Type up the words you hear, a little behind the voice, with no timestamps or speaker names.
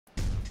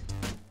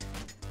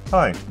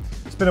Hi,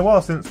 it's been a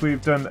while since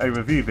we've done a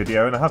review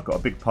video and I have got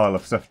a big pile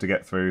of stuff to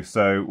get through,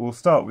 so we'll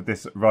start with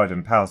this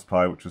Riden power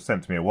supply which was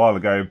sent to me a while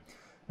ago.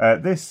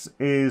 This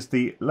is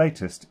the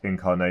latest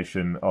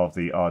incarnation of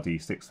the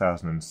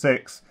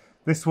RD6006.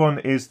 This one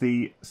is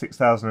the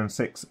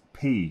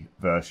 6006P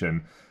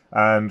version,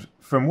 and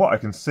from what I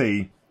can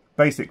see,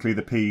 basically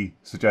the P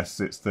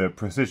suggests it's the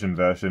precision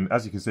version.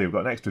 As you can see, we've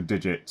got an extra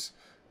digit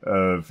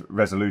of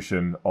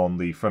resolution on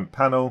the front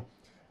panel,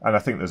 and I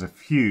think there's a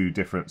few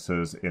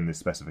differences in this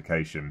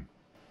specification.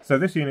 So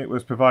this unit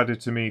was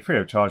provided to me free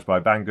of charge by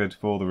Banggood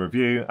for the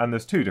review, and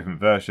there's two different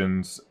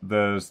versions.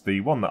 There's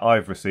the one that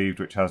I've received,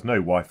 which has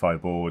no Wi-Fi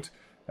board,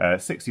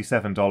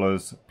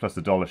 $67 plus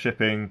 $1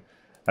 shipping,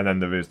 and then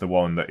there is the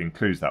one that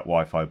includes that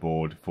Wi-Fi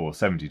board for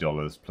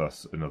 $70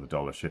 plus another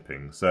 $1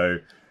 shipping. So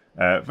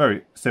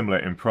very similar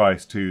in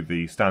price to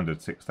the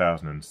standard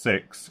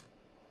 6006.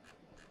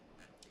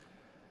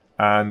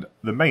 And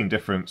the main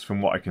difference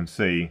from what I can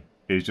see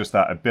is just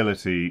that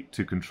ability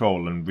to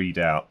control and read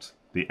out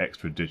the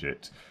extra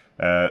digit.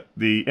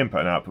 The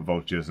input and output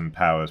voltages and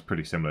power is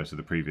pretty similar to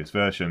the previous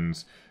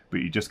versions, but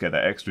you just get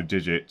that extra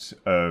digit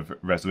of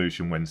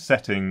resolution when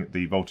setting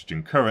the voltage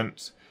and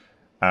current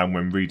and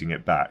when reading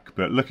it back.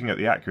 But looking at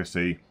the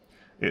accuracy,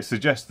 it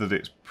suggests that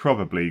it's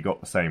probably got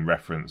the same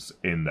reference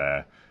in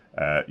there.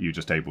 You're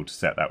just able to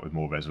set that with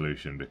more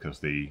resolution because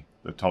the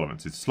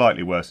tolerance is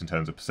slightly worse in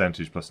terms of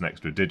percentage plus an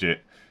extra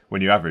digit.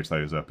 When you average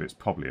those up, it's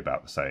probably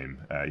about the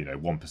same.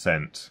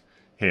 1%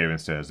 here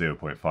instead of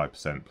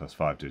 0.5% plus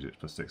 5 digits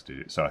plus 6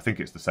 digits. So I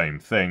think it's the same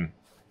thing.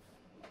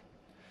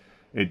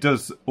 It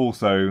does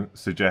also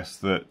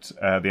suggest that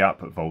the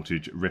output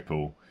voltage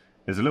ripple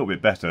is a little bit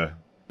better,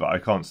 but I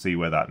can't see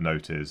where that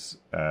note is,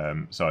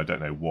 so I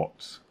don't know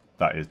what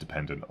that is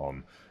dependent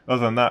on.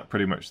 Other than that,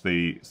 pretty much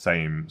the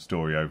same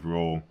story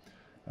overall.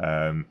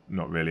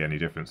 Not really any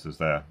differences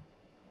there.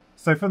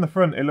 So from the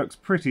front it looks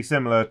pretty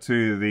similar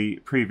to the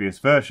previous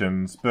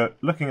versions, but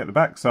looking at the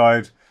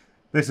backside,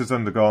 this has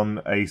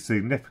undergone a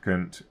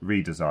significant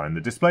redesign. The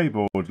display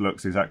board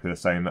looks exactly the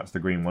same, that's the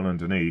green one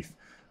underneath,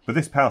 but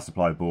this power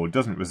supply board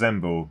doesn't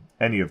resemble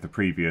any of the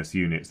previous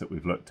units that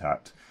we've looked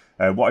at.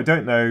 What I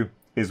don't know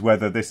is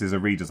whether this is a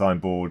redesign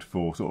board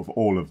for sort of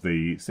all of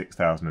the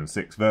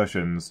 6006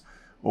 versions,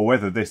 or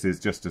whether this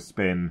is just a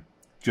spin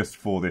just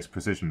for this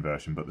precision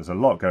version, but there's a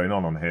lot going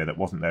on here that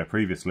wasn't there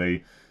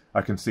previously.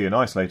 I can see an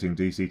isolating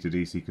DC to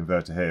DC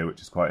converter here, which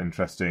is quite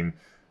interesting.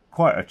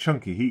 Quite a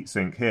chunky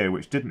heatsink here,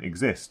 which didn't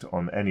exist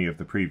on any of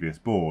the previous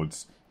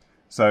boards.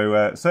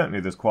 So certainly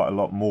there's quite a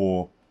lot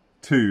more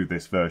to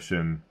this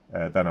version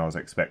than I was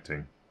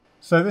expecting.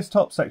 So this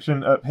top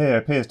section up here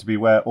appears to be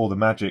where all the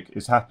magic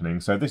is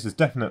happening. So this is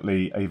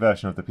definitely a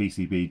version of the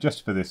PCB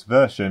just for this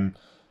version.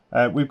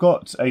 We've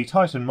got a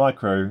Titan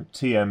Micro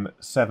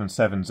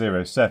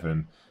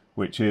TM7707,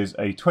 which is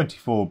a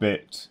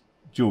 24-bit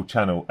dual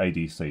channel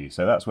ADC.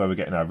 So that's where we're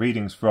getting our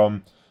readings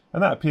from.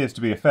 And that appears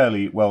to be a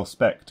fairly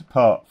well-spec'd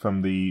part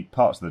from the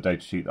parts of the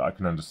datasheet that I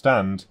can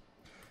understand.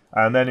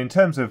 And then in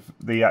terms of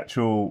the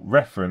actual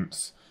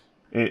reference,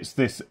 it's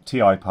this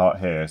TI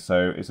part here.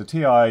 So it's a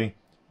TI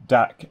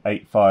DAC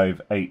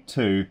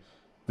 8582.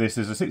 This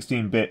is a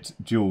 16-bit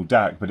dual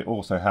DAC, but it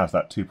also has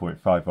that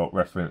 2.5 volt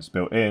reference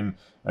built in,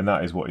 and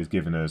that is what is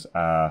giving us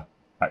our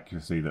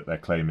accuracy that they're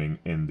claiming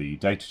in the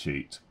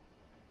datasheet.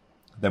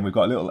 Then we've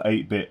got a little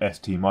 8-bit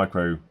ST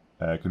micro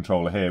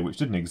controller here, which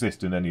didn't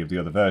exist in any of the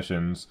other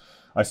versions.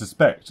 I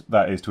suspect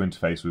that is to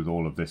interface with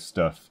all of this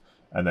stuff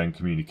and then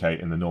communicate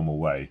in the normal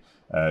way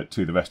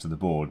to the rest of the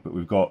board. But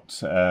we've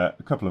got a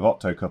couple of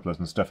optocouplers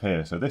and stuff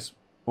here, so this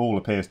all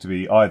appears to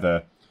be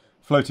either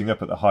floating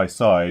up at the high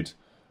side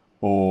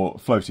or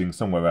floating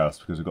somewhere else,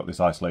 because we've got this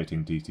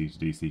isolating DC to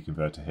DC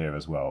converter here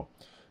as well.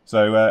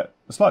 So a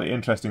slightly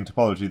interesting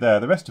topology there.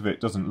 The rest of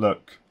it doesn't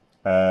look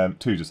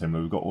too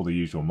dissimilar. We've got all the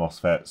usual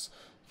MOSFETs,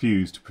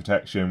 fused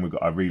protection, we've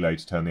got our relay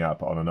to turn the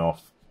output on and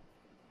off.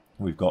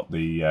 We've got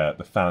the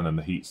fan and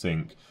the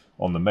heatsink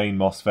on the main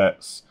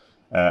MOSFETs,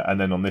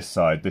 and then on this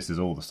side, this is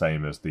all the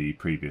same as the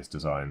previous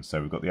design.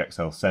 So we've got the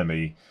XL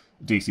Semi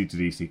DC to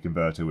DC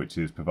converter, which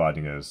is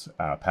providing us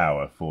our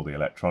power for the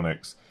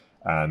electronics,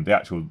 and the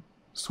actual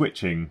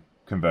switching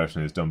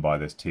conversion is done by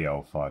this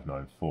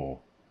TL594.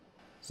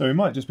 So we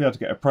might just be able to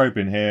get a probe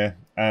in here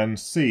and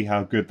see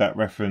how good that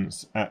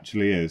reference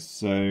actually is.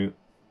 So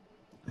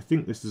I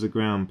think this is a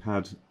ground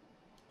pad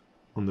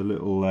on the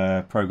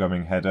little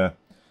programming header,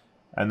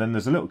 and then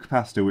there's a little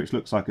capacitor which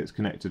looks like it's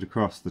connected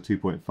across the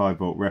 2.5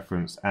 volt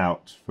reference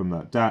out from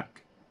that DAC.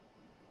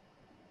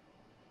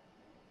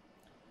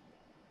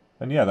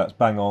 And yeah, that's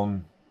bang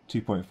on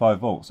 2.5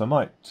 volts. I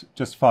might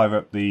just fire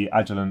up the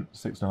Agilent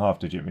 6.5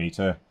 digit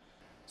meter.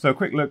 So a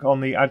quick look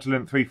on the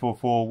Agilent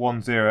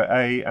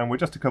 34410A, and we're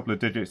just a couple of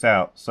digits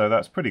out, so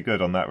that's pretty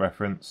good on that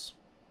reference.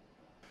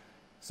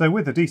 So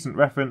with a decent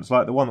reference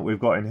like the one that we've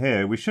got in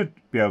here, we should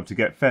be able to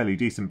get fairly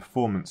decent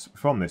performance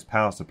from this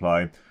power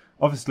supply.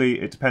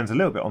 Obviously it depends a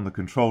little bit on the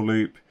control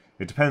loop,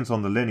 it depends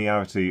on the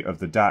linearity of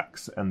the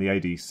DACs and the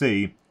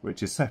ADC,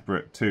 which is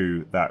separate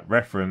to that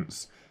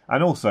reference,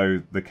 And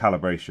also the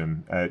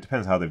calibration. It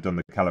depends how they've done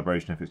the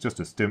calibration. If it's just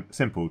a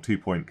simple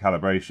 2-point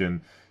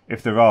calibration,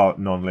 if there are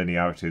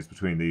non-linearities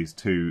between these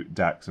two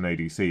DACs and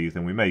ADCs,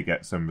 then we may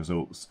get some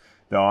results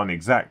that aren't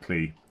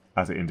exactly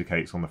as it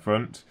indicates on the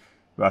front.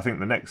 But I think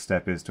the next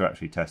step is to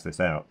actually test this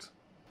out.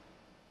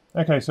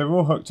 Okay, so we're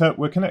all hooked up.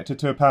 We're connected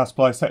to a power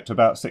supply set to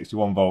about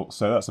 61 volts,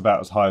 so that's about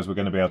as high as we're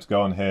going to be able to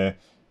go on here.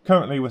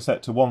 Currently we're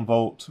set to 1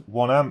 volt,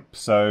 1 amp,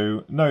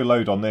 so no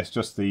load on this,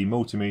 just the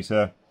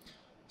multimeter.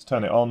 Let's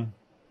turn it on.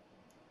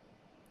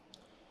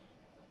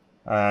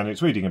 And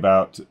it's reading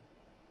about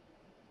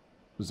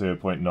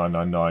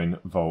 0.999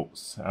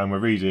 volts, and we're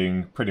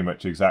reading pretty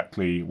much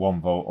exactly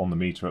 1 volt on the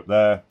meter up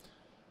there.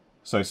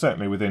 So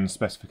certainly within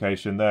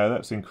specification there.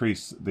 Let's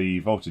increase the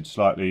voltage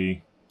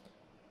slightly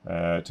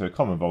to a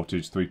common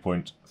voltage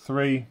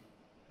 3.3.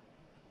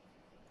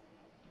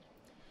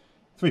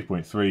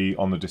 3.3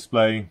 on the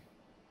display,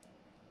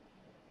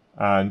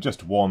 and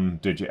just 1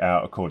 digit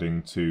out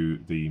according to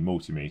the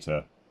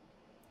multimeter.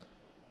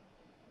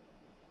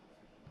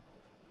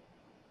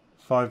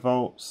 5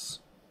 volts.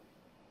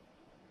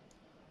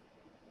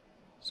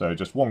 So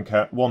just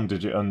one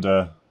digit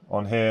under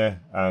on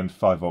here, and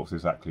 5 volts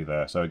exactly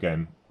there. So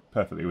again,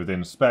 perfectly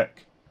within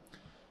spec.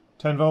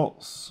 10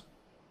 volts.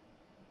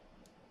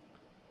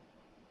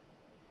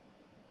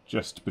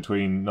 Just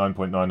between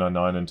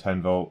 9.999 and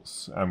 10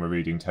 volts, and we're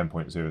reading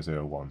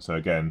 10.001. So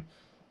again,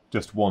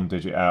 just 1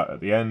 digit out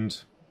at the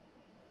end.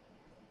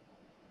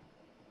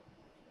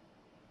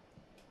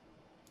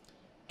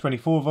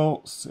 24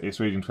 volts, it's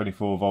reading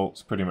 24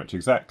 volts pretty much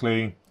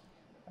exactly,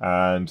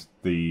 and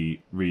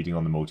the reading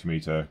on the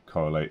multimeter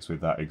correlates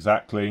with that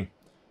exactly.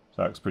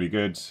 So that's pretty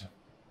good.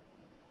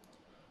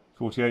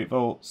 48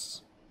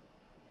 volts.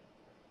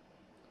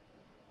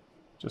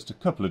 Just a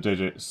couple of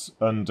digits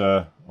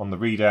under on the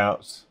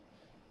readout,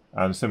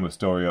 and similar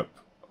story up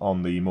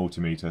on the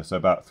multimeter, so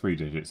about 3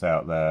 digits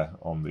out there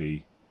on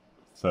the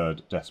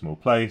 3rd decimal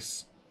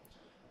place.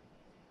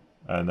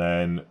 And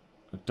then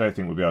I don't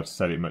think we'll be able to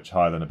set it much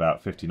higher than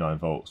about 59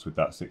 volts with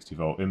that 60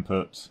 volt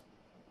input.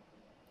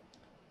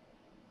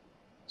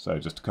 So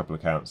just a couple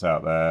of counts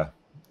out there,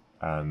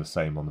 and the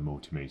same on the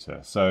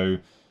multimeter. So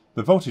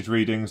the voltage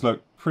readings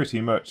look pretty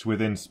much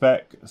within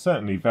spec,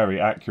 certainly very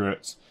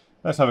accurate.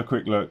 Let's have a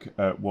quick look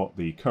at what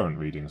the current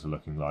readings are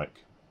looking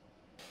like.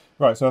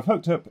 Right, so I've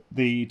hooked up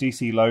the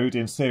DC load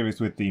in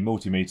series with the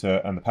multimeter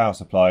and the power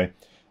supply,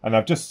 and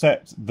I've just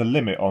set the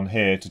limit on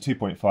here to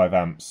 2.5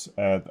 amps.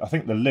 I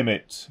think the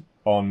limit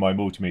on my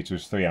multimeter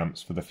is 3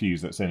 amps for the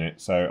fuse that's in it,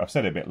 so I've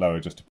set it a bit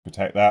lower just to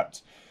protect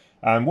that.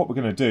 And what we're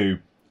going to do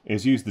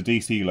is use the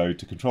DC load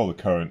to control the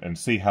current and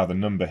see how the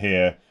number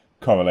here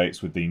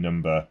correlates with the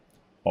number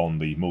on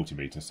the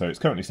multimeter. So it's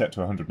currently set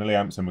to 100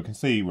 milliamps, and we can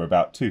see we're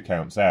about 2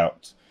 counts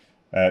out,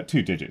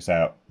 2 digits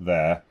out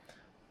there.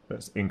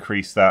 Let's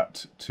increase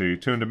that to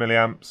 200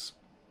 milliamps.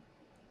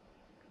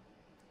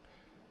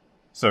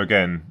 So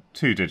again,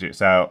 2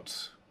 digits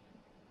out,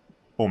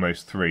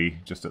 almost 3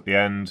 just at the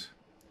end.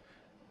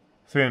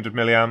 300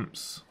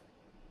 milliamps.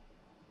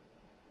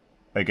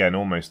 Again,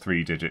 almost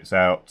 3 digits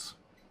out.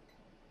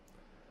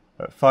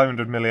 At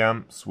 500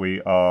 milliamps,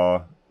 we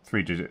are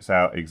 3 digits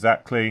out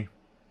exactly.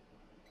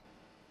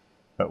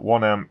 At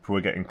 1 amp, we're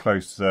getting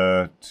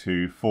closer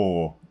to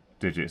 4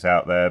 digits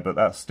out there, but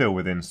that's still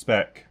within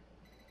spec.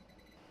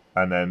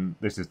 And then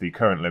this is the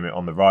current limit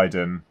on the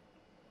Riden,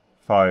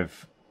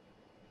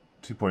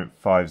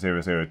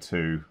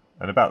 2.5002,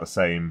 and about the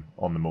same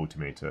on the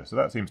multimeter. So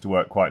that seems to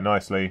work quite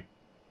nicely.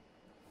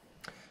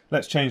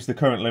 Let's change the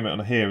current limit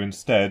on here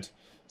instead.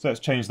 So let's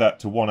change that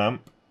to 1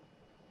 amp.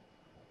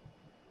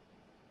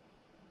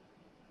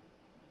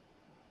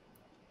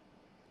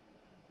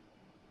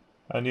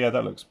 And yeah,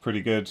 that looks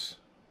pretty good.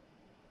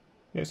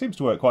 Yeah, it seems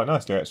to work quite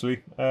nicely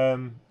actually.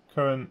 Current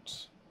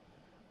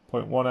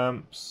 0.1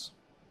 amps.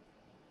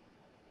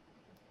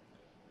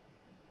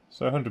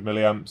 So 100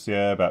 milliamps,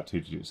 yeah, about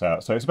 2 digits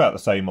out. So it's about the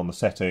same on the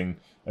setting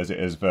as it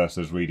is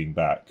versus reading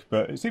back.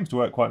 But it seems to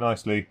work quite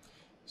nicely.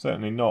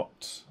 Certainly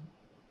not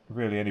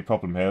really any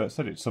problem here. Let's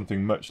set it to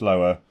something much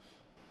lower.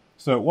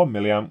 So at 1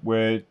 milliamp,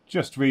 we're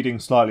just reading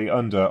slightly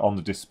under on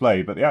the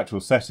display, but the actual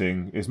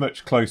setting is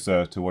much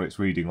closer to what it's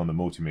reading on the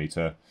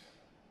multimeter.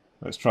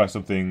 Let's try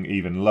something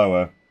even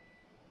lower.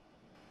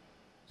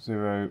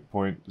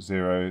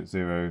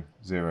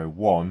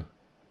 0.0001,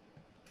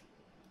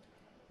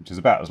 which is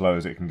about as low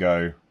as it can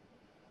go.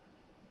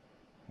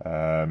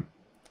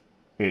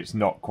 It's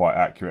not quite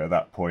accurate at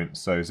that point,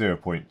 so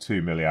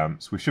 0.2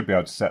 milliamps. We should be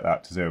able to set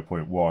that to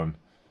 0.1,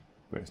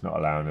 but it's not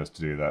allowing us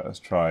to do that. Let's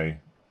try.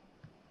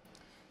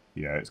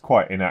 Yeah, it's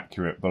quite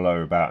inaccurate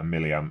below about a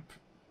milliamp.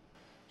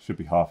 Should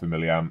be half a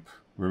milliamp.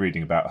 We're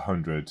reading about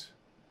 100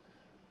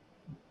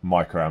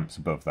 microamps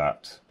above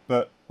that.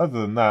 But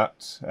other than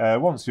that,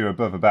 once you're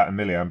above about a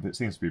milliamp, it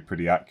seems to be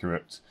pretty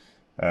accurate.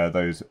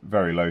 Those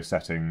very low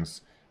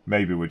settings,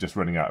 maybe we're just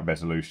running out of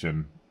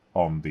resolution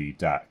on the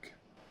DAC.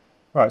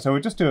 Right, so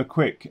we'll just do a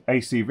quick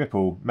AC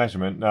ripple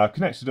measurement. Now I've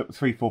connected up the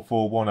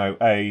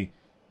 34410A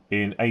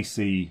in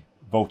AC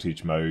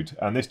voltage mode,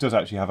 and this does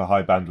actually have a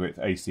high bandwidth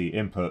AC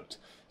input,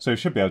 so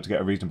should be able to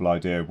get a reasonable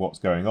idea of what's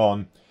going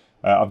on.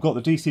 I've got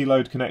the DC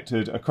load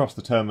connected across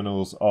the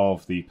terminals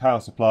of the power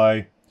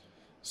supply,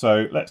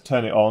 so let's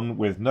turn it on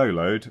with no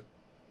load.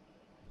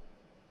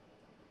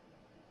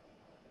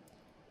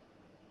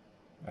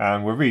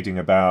 And we're reading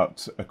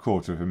about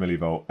 1/4 of a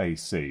millivolt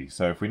AC.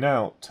 So if we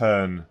now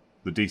turn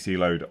the DC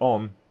load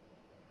on,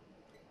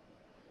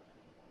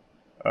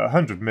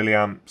 100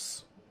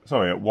 milliamps,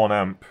 sorry, at 1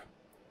 amp,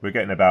 we're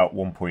getting about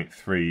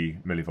 1.3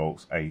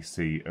 millivolts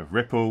AC of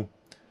ripple.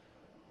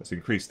 Let's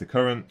increase the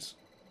current.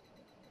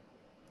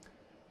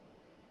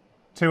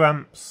 2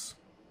 amps,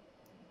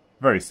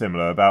 very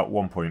similar, about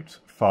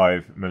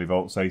 1.5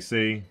 millivolts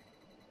AC.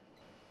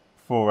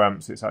 4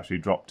 amps, it's actually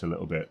dropped a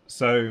little bit.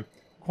 So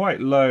quite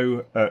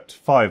low at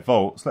 5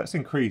 volts. Let's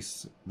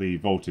increase the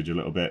voltage a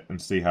little bit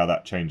and see how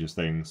that changes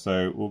things.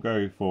 So we'll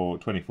go for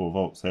 24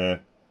 volts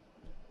here.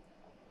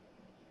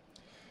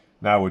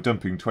 Now we're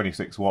dumping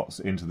 26 watts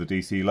into the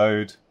DC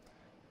load.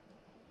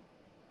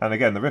 And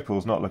again, the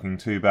ripple's not looking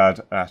too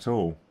bad at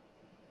all.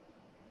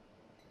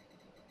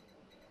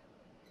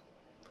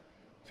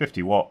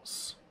 50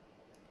 watts.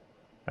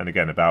 And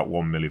again, about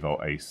 1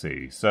 millivolt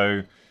AC.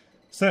 So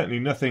certainly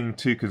nothing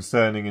too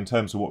concerning in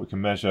terms of what we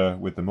can measure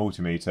with the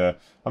multimeter.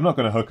 I'm not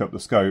going to hook up the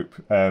scope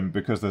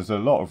because there's a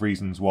lot of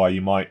reasons why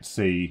you might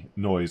see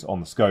noise on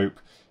the scope.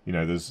 You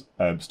know, there's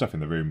stuff in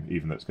the room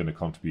even that's going to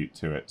contribute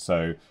to it.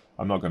 So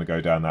I'm not going to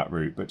go down that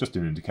route, but just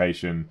an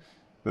indication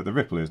that the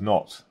ripple is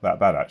not that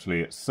bad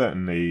actually. It's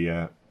certainly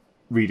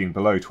reading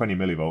below 20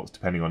 millivolts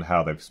depending on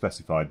how they've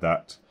specified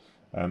that.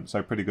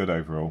 So pretty good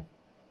overall.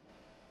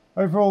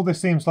 Overall, this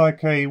seems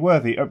like a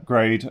worthy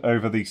upgrade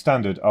over the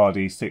standard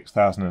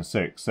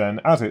RD6006,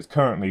 and as it's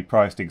currently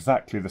priced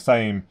exactly the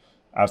same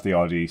as the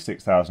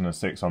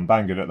RD6006 on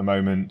Banggood at the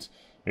moment,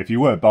 if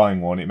you were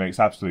buying one, it makes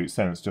absolute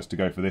sense just to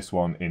go for this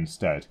one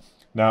instead.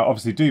 Now,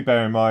 obviously, do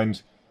bear in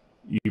mind,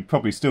 you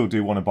probably still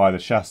do want to buy the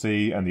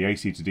chassis and the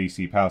AC to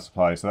DC power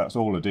supply, so that's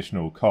all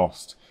additional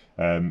cost.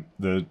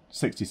 The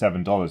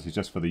 $67 is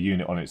just for the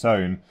unit on its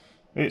own.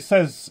 It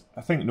says, I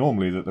think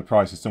normally that the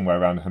price is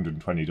somewhere around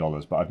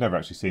 $120, but I've never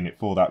actually seen it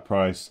for that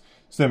price.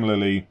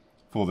 Similarly,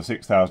 for the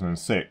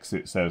 6006,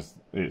 it says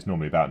it's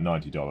normally about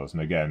 $90,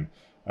 and again,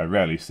 I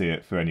rarely see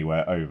it for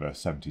anywhere over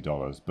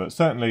 $70. But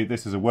certainly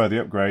this is a worthy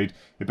upgrade.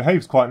 It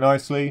behaves quite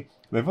nicely.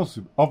 They've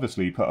also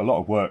obviously put a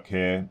lot of work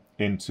here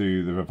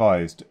into the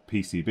revised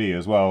PCB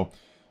as well.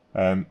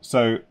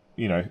 So,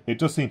 you know, it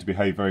does seem to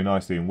behave very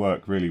nicely and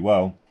work really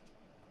well.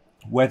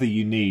 Whether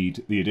you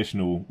need the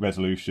additional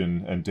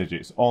resolution and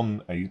digits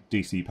on a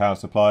DC power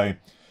supply,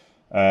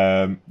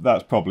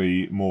 that's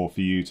probably more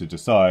for you to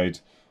decide.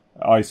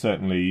 I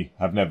certainly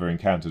have never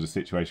encountered a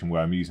situation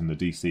where I'm using the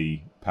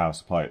DC power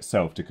supply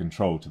itself to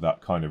control to that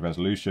kind of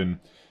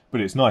resolution,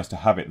 but it's nice to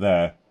have it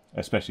there,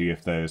 especially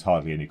if there's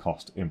hardly any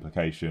cost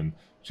implication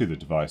to the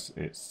device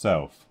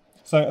itself.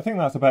 So I think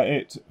that's about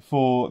it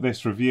for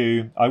this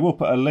review. I will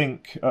put a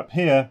link up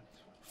here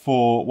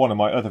for one of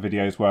my other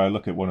videos where I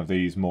look at one of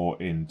these more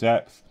in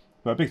depth.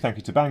 But a big thank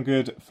you to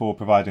Banggood for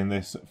providing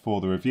this for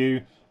the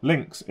review.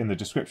 Links in the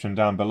description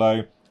down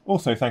below.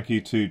 Also thank you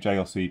to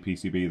JLC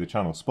PCB, the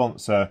channel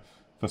sponsor,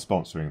 for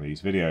sponsoring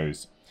these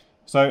videos.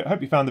 So I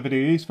hope you found the video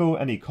useful.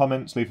 Any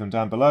comments, leave them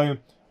down below.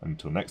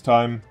 Until next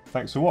time,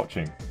 thanks for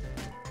watching.